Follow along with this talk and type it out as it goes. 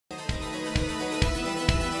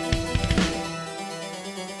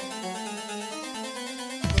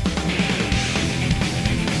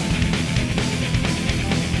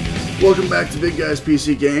Welcome back to Big Guys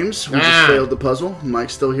PC Games. We just failed the puzzle.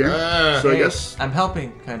 Mike's still here, so hey, I guess I'm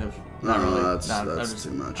helping, kind of. Not really. That's too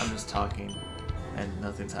much. I'm just talking, and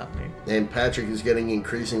nothing's happening. And Patrick is getting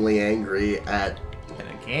increasingly angry at In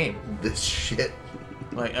a game, this shit.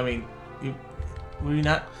 like I mean, were you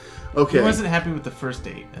not? Okay. He wasn't happy with the first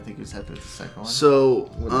date. I think he was happy with the second one. So,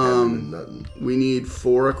 Nothing. we need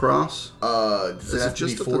 4 across. Does it have to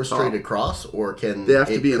be just at 4 the top? straight across, or can They have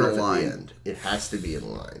to it be in a curve at the line. end? It has to be in a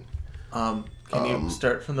line. Can you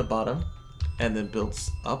start from the bottom, and then build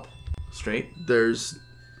up straight? There's,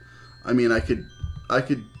 I mean, I could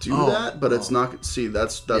do that, but it's not. See,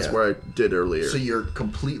 that's where I did earlier. So you're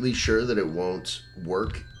completely sure that it won't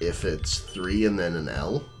work if it's 3 and then an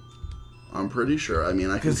L? I'm pretty sure. I mean,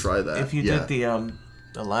 I can try that. If you did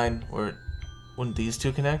the line where wouldn't these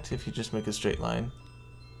two connect? If you just make a straight line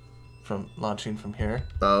from launching from here.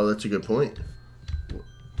 Oh, that's a good point.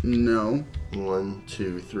 No. 1,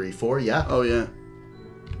 2, 3, 4. Yeah. Oh yeah.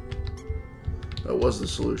 That was the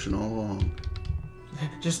solution all along.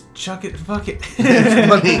 Just chuck it. Fuck it. It's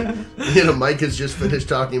funny. You know, Mike has just finished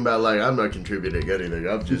talking about, like, I'm not contributing anything.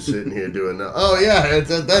 I'm just sitting here doing that. Oh, yeah,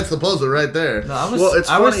 that's the puzzle right there. No, I was, Well, it's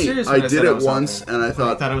I was funny. serious I when did said it was once, helping. and I You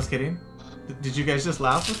thought thought I was kidding? Did you guys just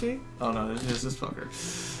laugh with me? Oh no, there's this fucker.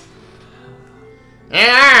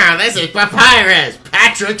 Ah, this is Papyrus,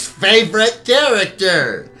 Patrick's favorite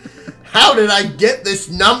character. How did I get this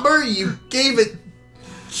number? You gave it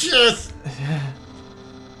just...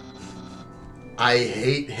 I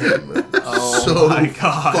hate him so my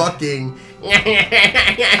God. fucking... I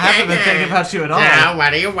haven't been thinking about you at all. Now, what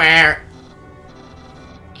do you wear?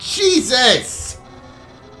 Jesus!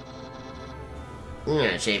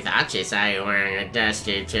 She thought she saw you wearing a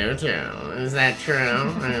dusty tutu. Is that true?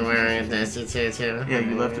 Are you wearing a dusty tutu? Yeah,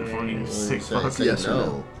 you left it for me, you sick fuck. Yes or no.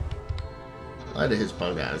 no? Lie to his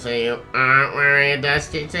punk out. So you aren't wearing a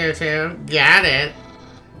dusty tutu? Got it.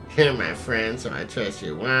 You're my friend, so I trust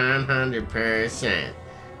you 100%.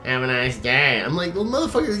 Have a nice day. I'm like, well,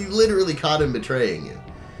 motherfucker, you literally caught him betraying you.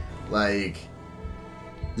 Like,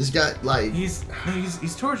 this guy, like... He's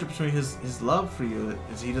tortured between his love for you,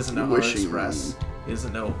 as he doesn't know how to Wishing express. He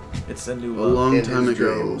doesn't know. It's a new A love. long And time his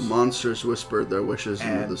ago, dreams. monsters whispered their wishes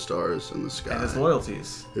into And- the stars in the sky. And his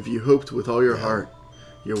loyalties. If you hoped with all your heart,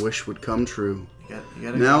 your wish would come true. You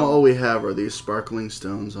gotta Now go. all we have are these sparkling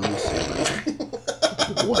stones on the ceiling.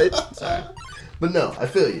 What? Sorry. But no, I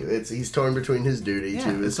feel you. He's torn between his duty Yeah, to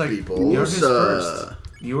his it's like people. you're his Who's, first.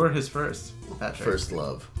 You were his first, Patrick. First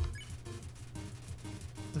love.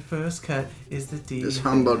 The first cut is the D. This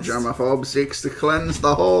humble germaphobe seeks to cleanse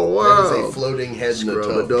the whole That world. is a floating head in a Scrub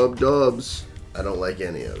a tub. dub dubs. I don't like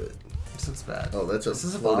any of it. This looks bad. Oh, that's a This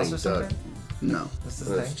is a floating boss or duck. something? No. This is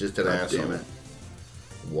That's thing? just an God asshole. damn it.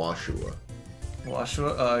 Washua.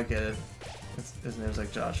 Joshua? Oh, I get it. His name's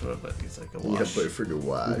like Joshua, but he's like a Yeah, wash. but for the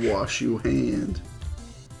wash. Wash you hand.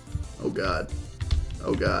 Oh god.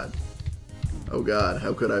 Oh god. Oh god.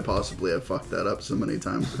 How could I possibly have fucked that up so many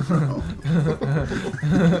times in a row?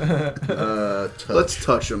 Touch. Let's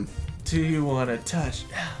touch him. Do you wanna touch?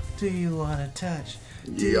 Do you wanna touch?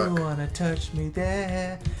 Do you Yuck. wanna touch me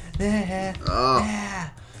there? Oh.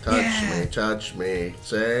 Touch me,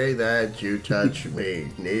 say that you touch me,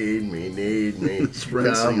 need me, Spring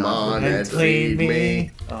come sing on And and clean feed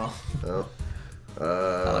me. Oh. Oh. like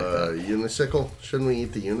that. Unicycle? Shouldn't we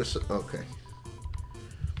eat the unicycle? Okay.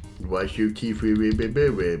 Wash your teeth,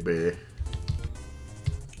 baby.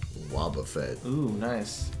 Wobbuffet. Ooh,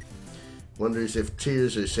 nice. Wonders if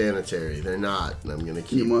tears are sanitary. They're not, and I'm gonna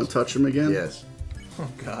keep. You want to touch him again? Yes. Oh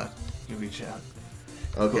god. You reach out.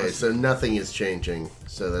 Okay, so nothing is changing,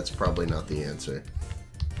 so that's probably not the answer.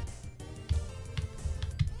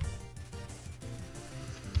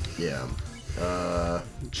 Yeah.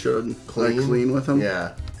 Should Clean? clean with him?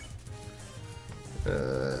 Yeah.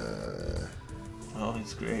 Oh,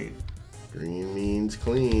 he's great. Green means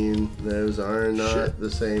clean. Those are not Shit. the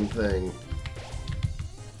same thing.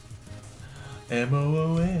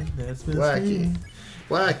 M-O-O-N, that's Wacky.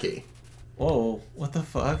 Wacky. Whoa, what the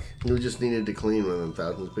fuck? We just needed to clean with them.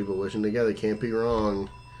 Thousands of people wishing together can't be wrong.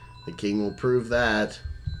 The king will prove that.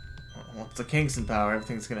 Well, it's the king's in power,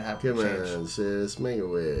 everything's gonna have to Come change. on, sis. Make a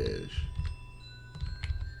wish.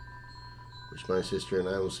 Wish my sister and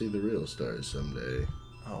I will see the real stars someday.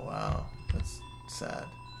 Oh wow, that's sad.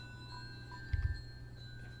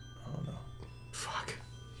 Oh no. Fuck.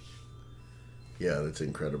 Yeah, that's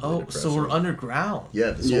incredibly Oh, depressing. so we're underground. Yeah,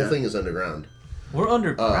 this Yeah. whole thing is underground. We're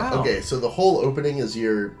underground. Okay, so the whole opening is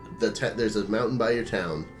there's a mountain by your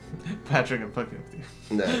town. Patrick, I'm fucking with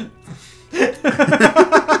you. No.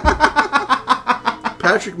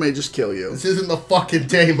 Patrick may just kill you. This isn't the fucking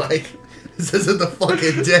day, Mike. This isn't the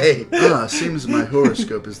fucking day. Seems my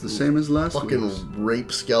horoscope is the same as last week's. Fucking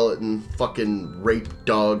rape skeleton, fucking rape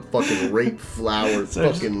dog, fucking rape flower,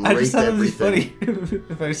 So fucking I rape just thought everything. it'd be funny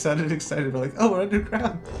if I sounded excited, but like, oh, we're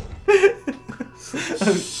underground.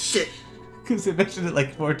 Shit. Because they mentioned it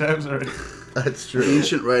like 4 times already. That's true.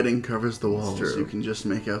 Ancient writing covers the walls. true. You can just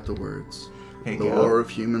make out the words. Make The out. war of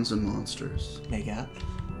humans and monsters. Make out.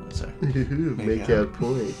 Sorry. Make out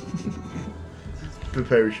point.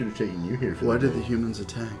 Papyrus should have taken you here for Why that. did the humans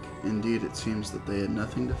attack? Indeed, it seems that they had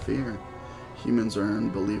nothing to fear. Humans are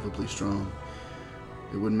unbelievably strong.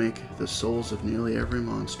 It would make the souls of nearly every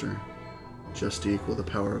monster just equal the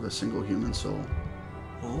power of a single human soul.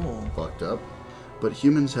 Oh. Fucked up. But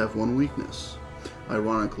humans have one weakness.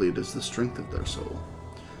 Ironically, it is the strength of their soul.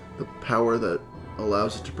 The power that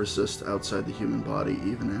allows it to persist outside the human body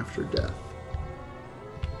even after death.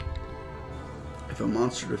 If a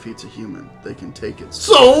monster defeats a human, they can take its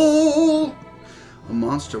Soul! A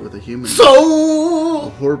monster with a human a Soul!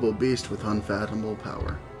 horrible beast with unfathomable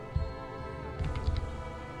power.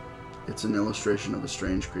 It's an illustration of a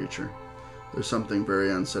strange creature. There's something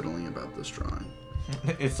very unsettling about this drawing.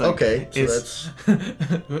 It's like, Okay, so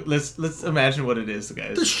it's let's imagine what it is,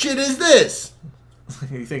 guys. The shit is this?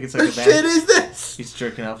 You think it's like The a shit man? is this? He's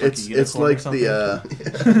jerking off like It's a unicorn like or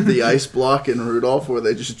something? the ice block in Rudolph where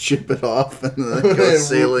they just chip it off and then it goes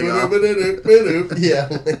sailing off. Yeah,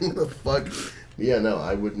 what the fuck? Yeah, no,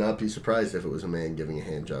 I would not be surprised if it was a man giving a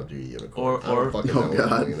hand job to a unicorn. I Or- don't fucking oh, know who's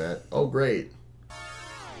God. doing that. Oh, great.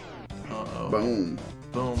 Uh-oh. Boom.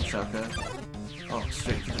 Boom, shaka. Oh,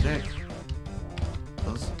 straight to the dick.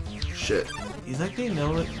 Those, Shit. he's like, they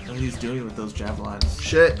know what he's doing with those javelins.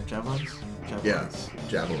 Shit. Javelins? Javelins. Yeah,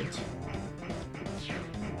 javelins.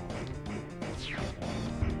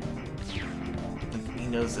 Like, he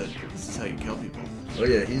knows that this is how you kill people. Oh,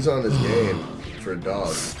 yeah, he's on his game for a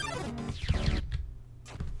dog.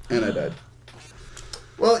 And I died.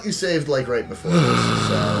 Well, you saved, like, right before this,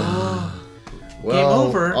 so... Well, Game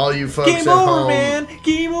over. all you folks Game at over, home man!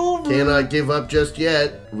 Game over! cannot give up just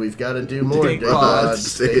yet. We've got to do more. Dink Dink Bod. Bod.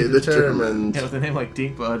 Stay determined. Yeah, with a name like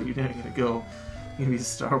Dinkbud, you're never gonna go. You're gonna be a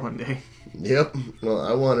star one day. Yep. Well,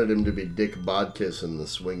 I wanted him to be Dick Bodkiss and the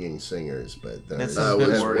Swinging Singers, but That That sounds a bit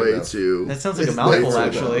was more way enough. too. That sounds like a It's mouthful, way too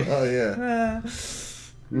actually. long. Oh, yeah.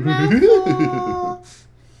 Mouthful.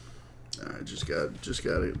 I just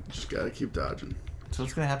gotta keep dodging. So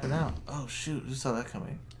what's gonna happen now? Oh shoot! Who saw that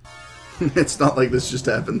coming? It's not like this just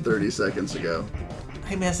happened 30 seconds ago.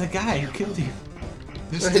 Hey man, it's that guy who killed you.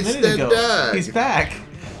 Just a It's minute that ago. dog. He's back.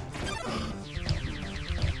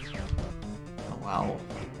 Oh wow.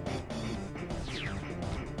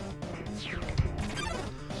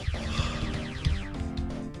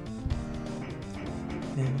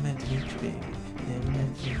 Never meant to meet you, baby. Never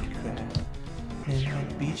meant to make you cry. Never meant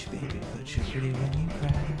to beat you, baby, but you're pretty when you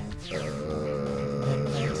cry.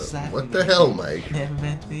 What the hell, Mike? Never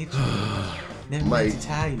meant to beat you. Never Mike. meant to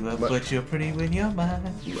tie you up, but you're pretty when you're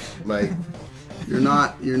mine. Mike. You're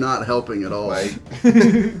not helping at all. Mike.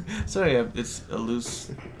 Sorry, it's a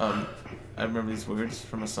loose. I remember these words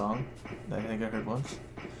from a song that I think I heard once,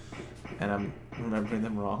 and I'm remembering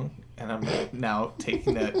them wrong, and I'm now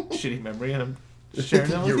taking that shitty memory and I'm sharing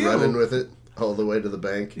them with You're you. running with it all the way to the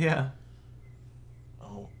bank. Yeah.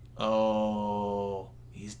 Oh,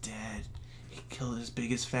 he's dead. He killed his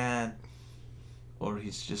biggest fan, or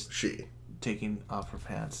he's just She. taking off her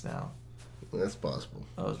pants now. That's possible.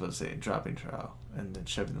 I was about to say dropping trowel and then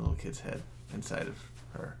shoving the little kid's head inside of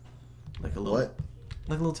her, like a little What?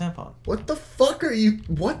 like a little tampon. What the fuck are you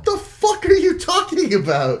talking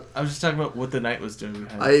about? I was just talking about what the knight was doing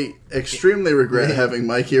behind. I extremely regret having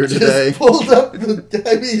Mike here Just today. pulled up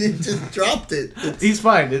he just dropped it. He's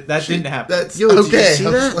fine. That didn't happen. That's Yo, did you okay. see I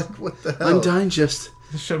was that? like, what the hell? Undyne just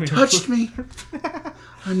Show me touched me.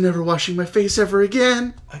 I'm never washing my face ever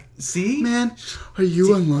again. See? Man, are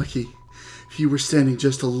you unlucky? If you were standing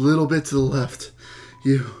just a little bit to the left,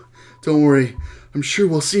 don't worry. I'm sure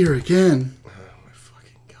we'll see her again. Oh my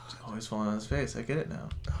fucking god. Always falling on his face. I get it now.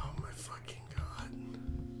 Oh my fucking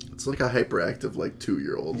god. It's like a hyperactive,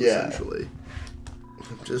 2-year-old, Yeah. essentially.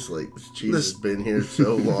 Just like cheese has been here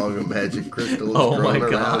so long, a magic crystal Oh has my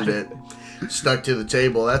grown around God. it. Stuck to the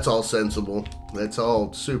table. That's all sensible. That's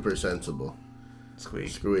all super sensible. Squeak.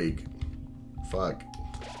 Squeak. Fuck.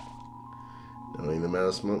 Knowing the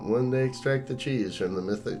mouse won't one day extract the cheese from the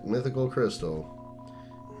mythical crystal,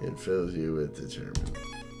 it fills you with determination.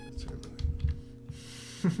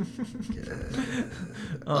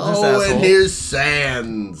 Oh, this Oh, asshole. and here's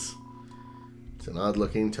Sands. It's an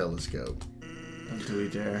odd-looking telescope. Do we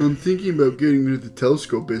dare? I'm thinking about getting into the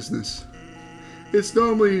telescope business. It's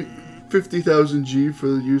normally 50,000 G for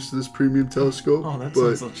the use of this premium telescope. Oh, that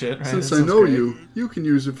but sounds legit, right? since That I sounds know great. you can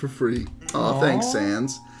use it for free. Aw, thanks,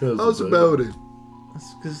 Sans. How's How's it about it?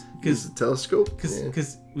 Use Because the telescope?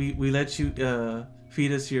 we let you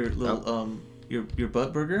feed us your little your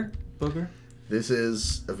butt burger. This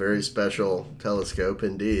is a very special telescope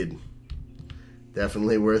indeed.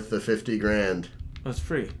 Definitely worth the 50 grand. That's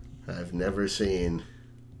free. I've never seen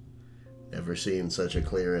such a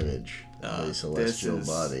clear image of a celestial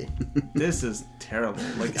body. This is terrible.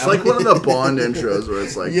 Like It's like one of the Bond intros where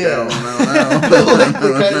it's like, Yeah.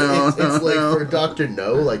 no. It's like for Dr.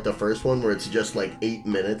 No, like the first one where it's just like 8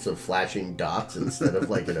 minutes of flashing dots instead of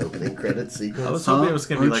like an opening credit sequence. I was hoping it was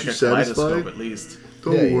gonna be Aren't like you a kaleidoscope satisfied? at least.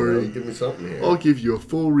 Don't Yeah, worry. give me something here. I'll give you a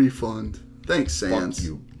full refund. Thanks, Fuck Sans.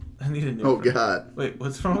 you. I need a new. Oh, friend. God. Wait,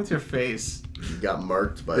 what's wrong with your face? You got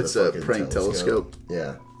marked by It's the a fucking prank telescope.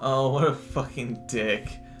 Yeah. Oh, what a fucking dick.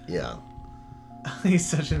 Yeah. He's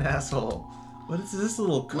such an asshole. What is this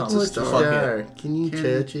little What's cum? a star? Fuck Can you Can-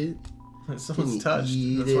 touch it? it. Someone's Can you touched.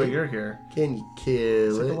 eat That's why it? you're here. Can you It's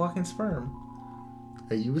kill like a it? walking sperm.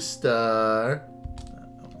 Are you a star?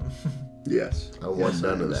 Yes. I want Yes,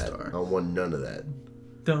 none am of a that. star. I want none of that.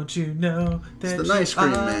 Don't you know that the you nice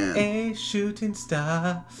cream are man. a shooting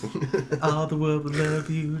star? All the world will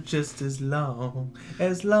love you just as long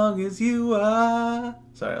as you are.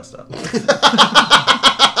 Sorry, I'll stop.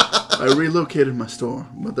 I relocated my store,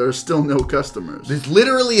 but there are still no customers. There's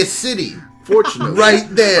literally a city Fortunately, right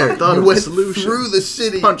there. I thought You of a went solution. through the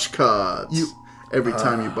city. Punch cards. You- Every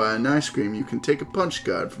time you buy an ice cream, you can take a punch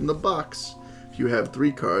card from the box. If you have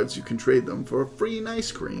 3 cards, you can trade them for a free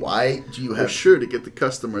ice cream. Why do you We're have sure to get the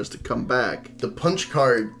customers to come back. the punch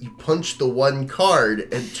card? You punch the one card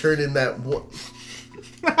and turn in that one.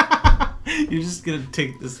 You're just gonna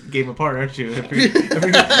take this game apart, aren't you?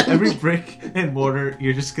 Every brick and mortar,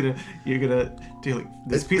 you're gonna do like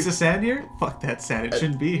this piece of sand here. Fuck that sand. It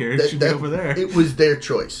shouldn't be here. It should be over there. It was their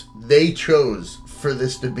choice. They chose for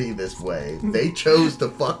this to be this way. They chose to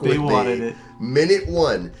fuck with They wanted me. it. Minute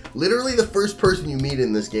 1. Literally the first person you meet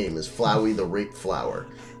in this game is Flowey the Rake Flower.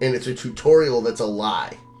 And it's a tutorial that's a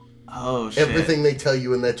lie. Oh shit! Everything they tell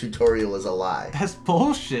you in that tutorial is a lie. That's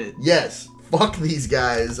bullshit. Yes. Fuck these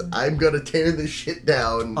guys. I'm gonna tear this shit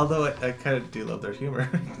down. Although I kind of do love their humor.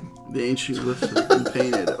 The ancient list has been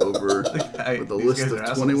painted over with a these list guys of are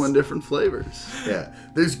assholes. 21 different flavors. Yeah.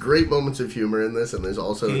 There's great moments of humor in this, and there's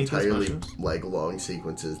also Can you eat those entirely mushrooms? like long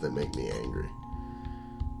sequences that make me angry.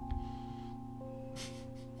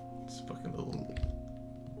 It's fucking little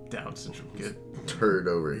Down syndrome kid. Turd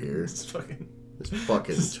over here. It's fucking. This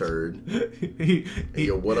fucking turd. he, Hey,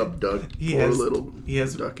 yo, what up, Doug? he Poor has little he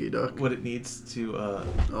has ducky duck. what it needs to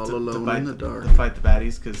All to alone fight in the dark. to fight the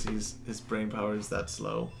baddies because his brain power is that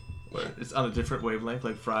slow, where it's on a different wavelength,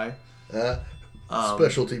 like Fry.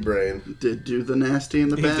 Specialty brain. Did do the nasty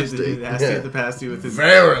and the He did the pasty. nasty Yeah. at the pasty with his.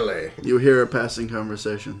 Verily. You hear a passing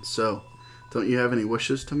conversation. So, don't you have any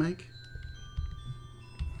wishes to make?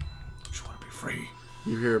 Just want to be free.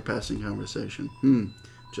 You hear a passing conversation.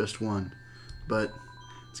 Just one. But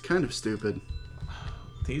it's kind of stupid.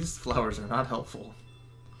 These flowers are not helpful.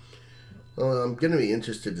 Well, I'm gonna be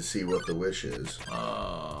interested to see what the wish is.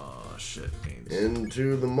 Oh shit, beans.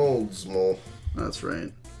 Into the mold, small. That's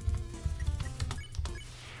right.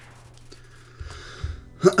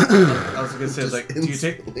 I was gonna say, Just like, do you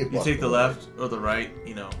take instantly you walk take the away. left or the right?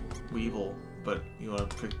 You know, weevil, but you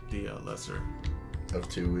want to pick the lesser Of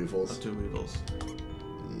 2 weevils. of 2 weevils.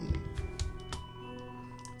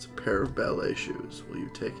 It's a pair of ballet shoes. Will you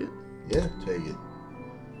take it? Yeah, take it.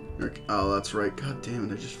 Oh, that's right. God damn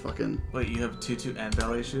it! I just fucking. Wait, you have tutu and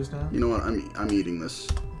ballet shoes now? You know what? I'm eating this.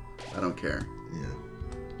 I don't care. Yeah.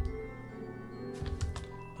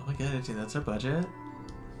 Oh my god, Etienne, that's our budget.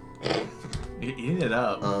 You're eating it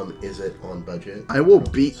up. Is it on budget? I will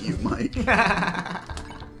beat you, Mike.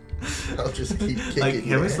 I'll just keep kicking Like, can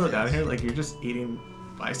your we slow ass. down here? Like, you're just eating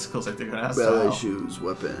bicycles like they're gonna have Ballet style. shoes,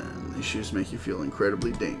 weapon. These shoes make you feel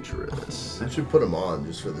incredibly dangerous. I should put them on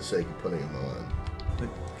just for the sake of putting them on.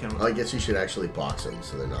 Like, can I guess you should actually box them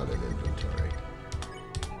so they're not in inventory.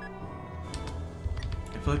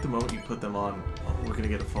 I feel like the moment you put them on, we're gonna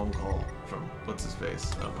get a phone call from what's his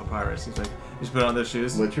face, Papyrus. He's like, you should put on those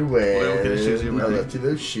shoes. What you're wearing? What kind of shoes you're I wearing? left you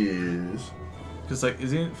those shoes. Because like,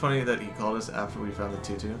 isn't it funny that he called us after we found the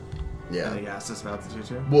tutu? Yeah. And he asked us about the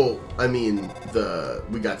tutu. Well, I mean,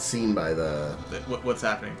 we got seen by the. What's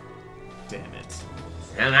happening? Damn it.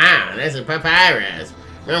 Hello, this is Papyrus.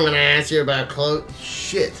 I'm gonna ask you about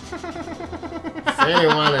Shit. If you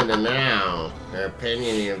wanted to know, her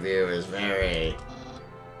opinion of you is very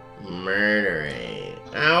murdery.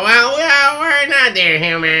 Oh, well, we're not, dear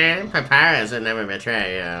human. Papyrus would never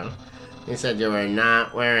betray you. He said you were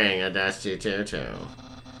not wearing a dusty tutu.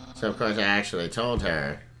 So of course I actually told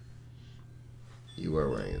her You were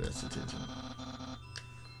wearing a dusty tutu.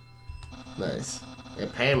 Nice. you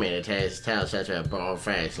paid me to tell such a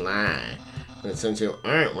bold-faced lie. But since you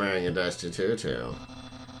aren't wearing a dusty tutu,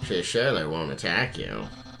 she surely won't attack you.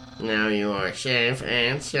 Now you are safe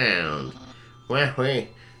and sound. Well,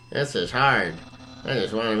 this is hard. I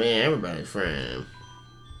just want to be everybody's friend.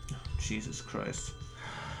 Jesus Christ.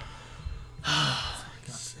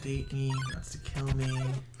 Wants to date me, wants to kill me.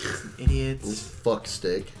 He's an idiot. This fuck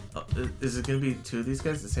stick. Oh, is it gonna be two of these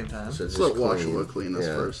guys at the same time? So Let's just let Washua clean us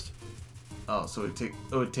Yeah. first. Oh, so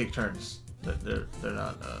it'd take turns. They're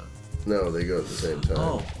not. No, they go at the same time.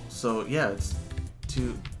 Oh, so yeah, it's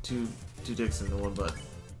two dicks in the one butt.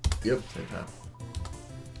 Yep. Same time.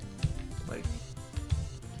 Like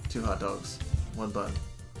 2 hot dogs, 1 bun.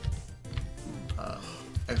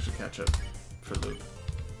 Extra ketchup for Luke.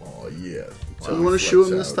 Oh yeah. So you want to shoot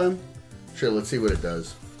him this time? Sure. Let's see what it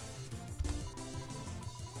does.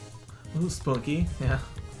 Ooh, spunky. Yeah.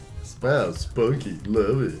 Wow, spunky.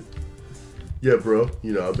 Love it. Yeah, bro.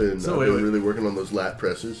 You know, I've been wait. really working on those lat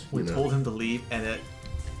presses. We You know, told him to leave, and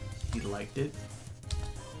he liked it.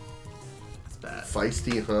 That's bad.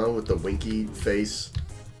 feisty, huh? With the winky face.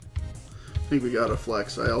 I think we gotta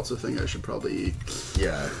flex. I also think I should probably eat.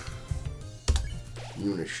 Yeah.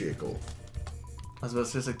 Unishickle. I was about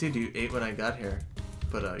to say, it's like, dude, you ate when I got here,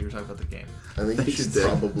 but you were talking about the game. I think you Thanks, should Dick.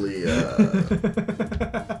 probably.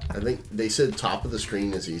 I think they said top of the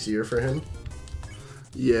screen is easier for him.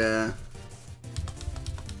 Yeah.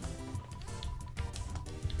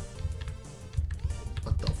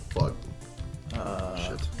 What the fuck?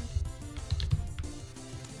 Shit.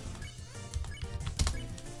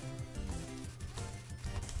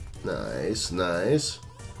 Nice, nice.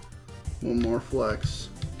 One more flex.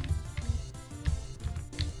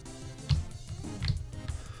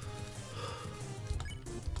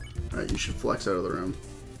 Alright, you should flex out of the room.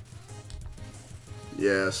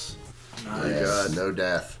 Yes. Nice. My God. No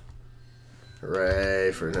death.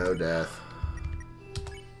 Hooray for no death.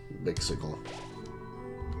 Bixicle.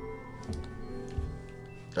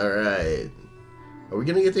 Alright. Are we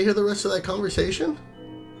gonna get to hear the rest of that conversation?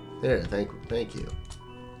 There, thank you.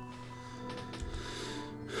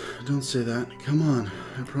 Don't say that. Come on.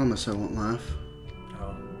 I promise I won't laugh.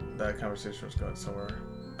 Oh, that conversation was going somewhere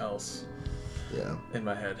else Yeah. in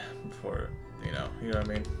my head before, you know what I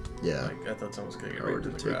mean? Yeah. Like, I thought someone was gonna get Power raped to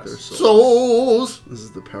in the take grass. their souls. Souls! This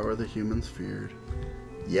is the power the humans feared.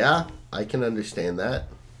 Yeah, I can understand that.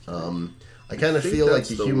 I kind of think feel like that's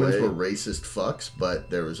the the humans way. were racist fucks, but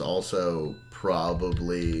there was also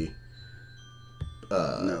probably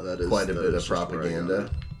No, that is quite a that bit is of just where I got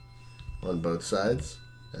propaganda it. on both sides,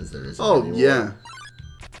 as there is. in Oh, any war. yeah.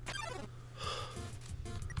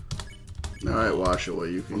 Alright, wash away.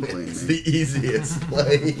 You can clean It's me. the easiest.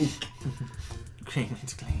 Like, Clean,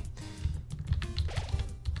 it's clean.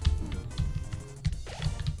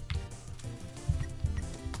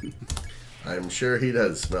 I'm sure he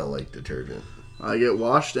does smell like detergent. I get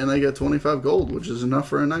washed and I get 25 gold, which is enough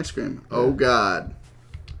for an ice cream. Oh, God.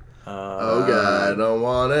 Oh, I God. don't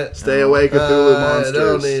want it. Stay away, Cthulhu monsters. I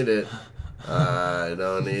don't need it. I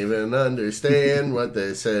don't even understand what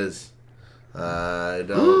this is. I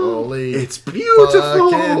don't only. It's beautiful.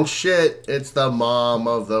 Fucking shit. It's the mom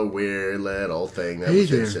of the weird little thing that Hey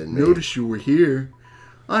sits there. in me. Notice you were here.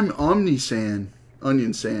 I'm Omni-san.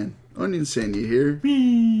 Onion-san. Onion-san, you here?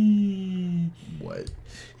 What?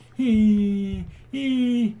 You're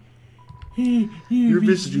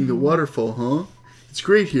visiting the waterfall, huh? It's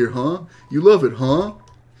great here, huh? You love it, huh?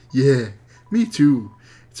 Yeah, me too.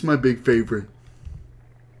 It's my big favorite.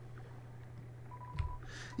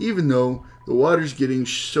 Even though the water's getting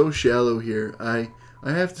so shallow here, I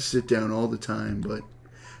have to sit down all the time, but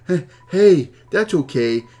hey, that's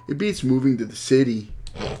okay. It beats moving to the city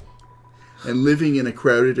and living in a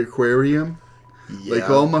crowded aquarium like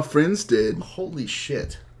all my friends did. Holy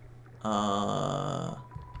shit. What?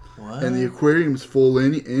 And the aquarium's full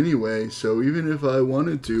anyway, so even if I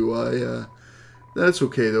wanted to, that's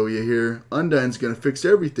okay though, you hear? Undyne's gonna fix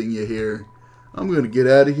everything, you hear? I'm gonna get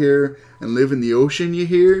out of here and live in the ocean, you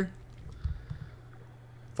hear?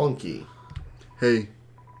 Funky. Hey.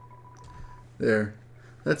 There.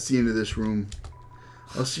 That's the end of this room.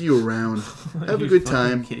 I'll see you around. Have Are a you good fucking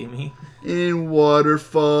time. kidding me? In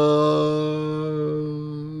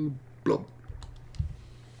waterfall. Blub.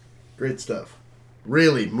 Great stuff.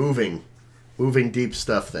 Really moving deep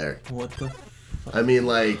stuff there. What the? I mean,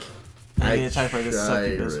 like. I need to type like this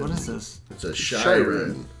succubus. What Shiren. is this? It's a Shiren.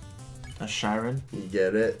 Shiren. A Shiren? You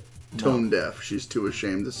get it? Tone deaf. She's too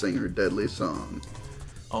ashamed to sing her deadly song.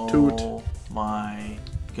 Oh Toot. my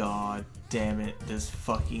god damn it, this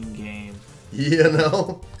fucking game. You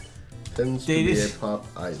know? Tends to They be a just- pop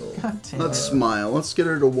idol. God damn Let's it. smile. Let's get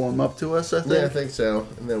her to warm up to us, I think. Yeah, I think so.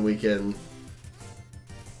 And then we can...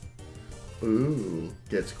 Ooh,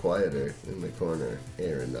 gets quieter in the corner.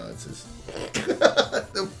 Aaron nods his...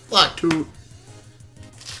 the fuck? Toot.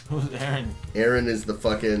 Who's Aaron? Aaron is the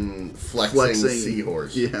fucking flexing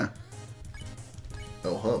seahorse. Yeah.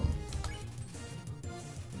 Oh, hum.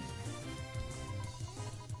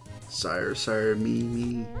 Sire,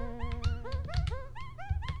 me.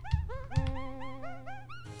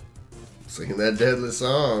 Singing that deadly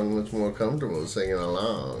song, much more comfortable singing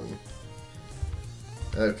along.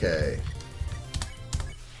 Okay.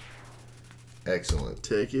 Excellent.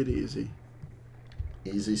 Take it easy.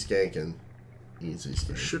 Easy skanking. Easy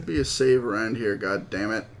There skanking. should be a save around here, god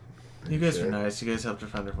damn it. You guys Sure. were nice. You guys helped her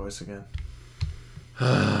find her voice again.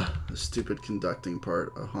 The stupid conducting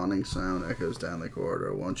part. A haunting sound echoes down the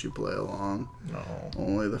corridor. Won't you play along? No.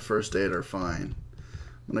 Only the first 8 are fine.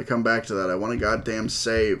 When I come back to that, I want a goddamn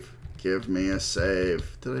save. Give me a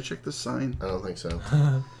save. Did I check the sign? I don't think so.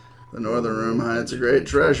 The northern room hides a great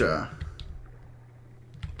treasure.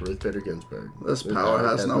 Ruth Bader Ginsburg. This power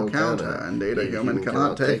has no counter. Indeed, a human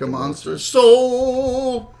cannot take a monster's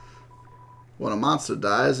soul. When a monster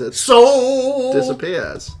dies, it Soul.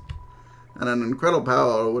 disappears. And an incredible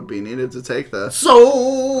power would be needed to take the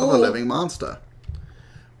Soul. of a living monster.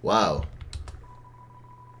 Wow.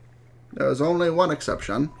 There is only one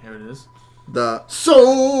exception. Here it is. The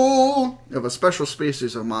Soul. of a special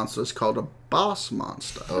species of monsters called a boss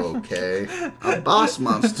monster. Okay. A boss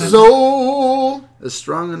monster Soul. is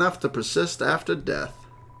strong enough to persist after death,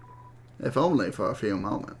 if only for a few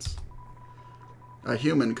moments. A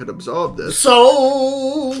human could absorb this,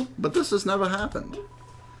 Soul. but this has never happened.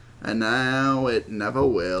 And now it never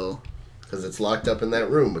will. Because it's locked up in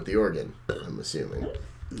that room with the organ, I'm assuming.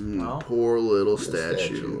 Well, Poor little The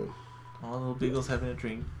statue. all little beagle's having a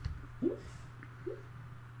dream.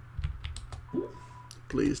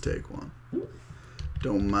 Please take one.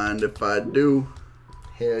 Don't mind if I do.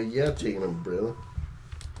 Hell yeah, I'm taking an umbrella.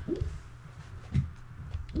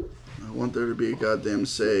 I want there to be a goddamn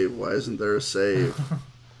save. Why isn't there a save?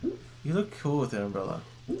 You look cool with that umbrella.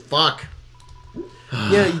 Fuck.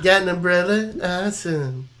 Yeah, you got an umbrella?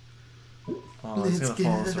 Awesome. Oh, it's Let's gonna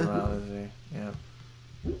follow us go. around, isn't he? Yeah.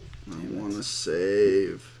 I want to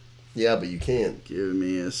save. Yeah, but you can't. Give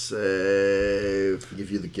me a save. Give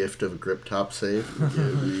you the gift of a grip top save.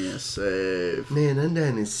 Give me a save. Man,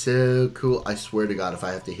 Undyne is so cool. I swear to God, if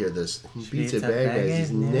I have to hear this, he beats a bad guys,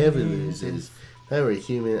 he never loses. If I were a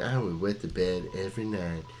human, I would wet the bed every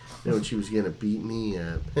night. Knowing she was gonna beat me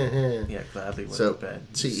up. Yeah, gladly went So, to bed.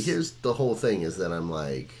 see, here's the whole thing is that I'm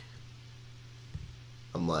like,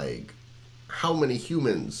 how many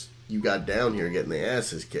humans you got down here getting their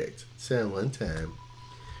asses kicked? So one time,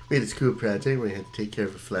 we had a school project where we had to take care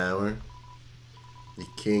of a flower. The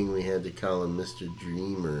king, we had to call him Mr.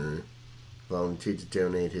 Dreamer, volunteered to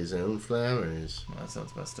donate his own flowers. That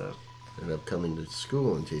sounds messed up. Ended up coming to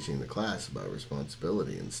school and teaching the class about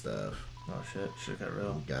responsibility and stuff. Oh shit, shit got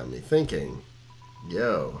real. Got me thinking,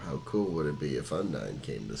 yo, how cool would it be if Undyne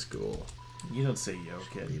came to school? You don't say yo,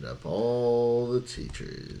 kid. Beat up all the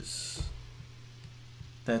teachers.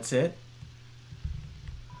 That's it?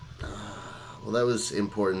 Well, that was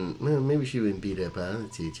important. Well, maybe she wouldn't beat up all the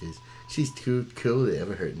teachers. She's too cool to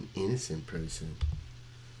ever hurt an innocent person.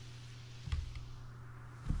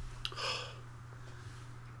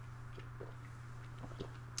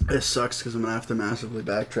 It sucks because I'm going to have to massively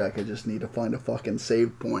backtrack. I just need to find a fucking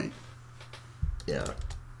save point. Yeah.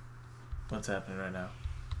 What's happening right now?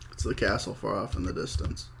 It's the castle far off in the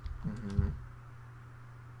distance. Mm-hmm.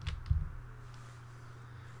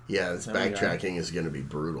 Yeah, this There we go. backtracking is going to be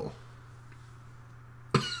brutal.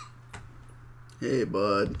 Hey,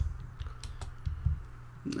 bud.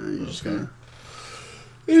 No, you're just going to...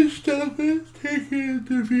 Instead of taking an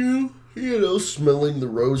interview, you know, smelling the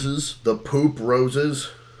roses, the poop roses.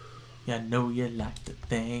 Yeah, I know you like the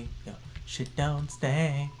thing. Yo, shit don't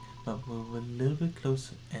stink. But move a little bit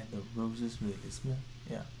closer and the roses really smell.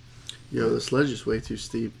 Yeah. Yo, this ledge is way too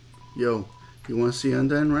steep. Yo, you want to see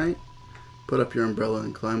Undyne, right? Put up your umbrella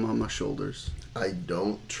and climb on my shoulders. I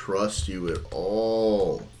don't trust you at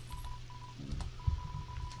all.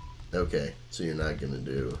 Okay, so you're not going to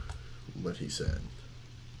do what he said.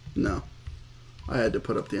 No. I had to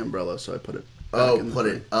put up the umbrella, so I put it back Oh, in the put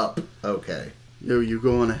thing. it up. Okay. Yo, you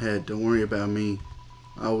go on ahead. Don't worry about me.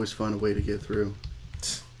 I always find a way to get through.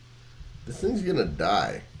 This thing's going to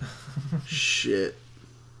die. Shit.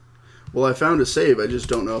 Well, I found a save. I just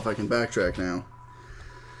don't know if I can backtrack now.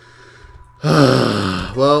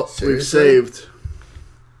 Well, we've Seriously? saved.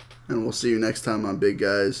 And we'll see you next time on Big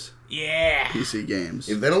Guys Yeah. PC Games.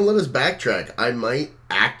 If they don't let us backtrack, I might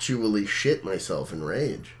actually shit myself in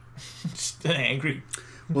rage. Just an angry.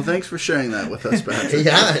 Well, thanks for sharing that with us, Patrick.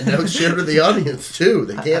 Yeah, and now share with the audience, too.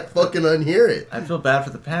 They can't fucking unhear it. I feel bad for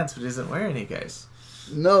the pants, but he doesn't wear any, guys.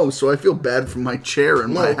 No, so I feel bad for my chair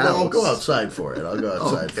in my house. No, I'll go outside for it. I'll go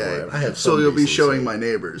outside for it. I have so some you'll be decency. showing my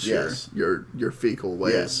neighbors Yes. your fecal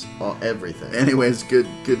ways. Yes, everything. Anyways, good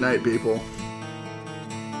night, people.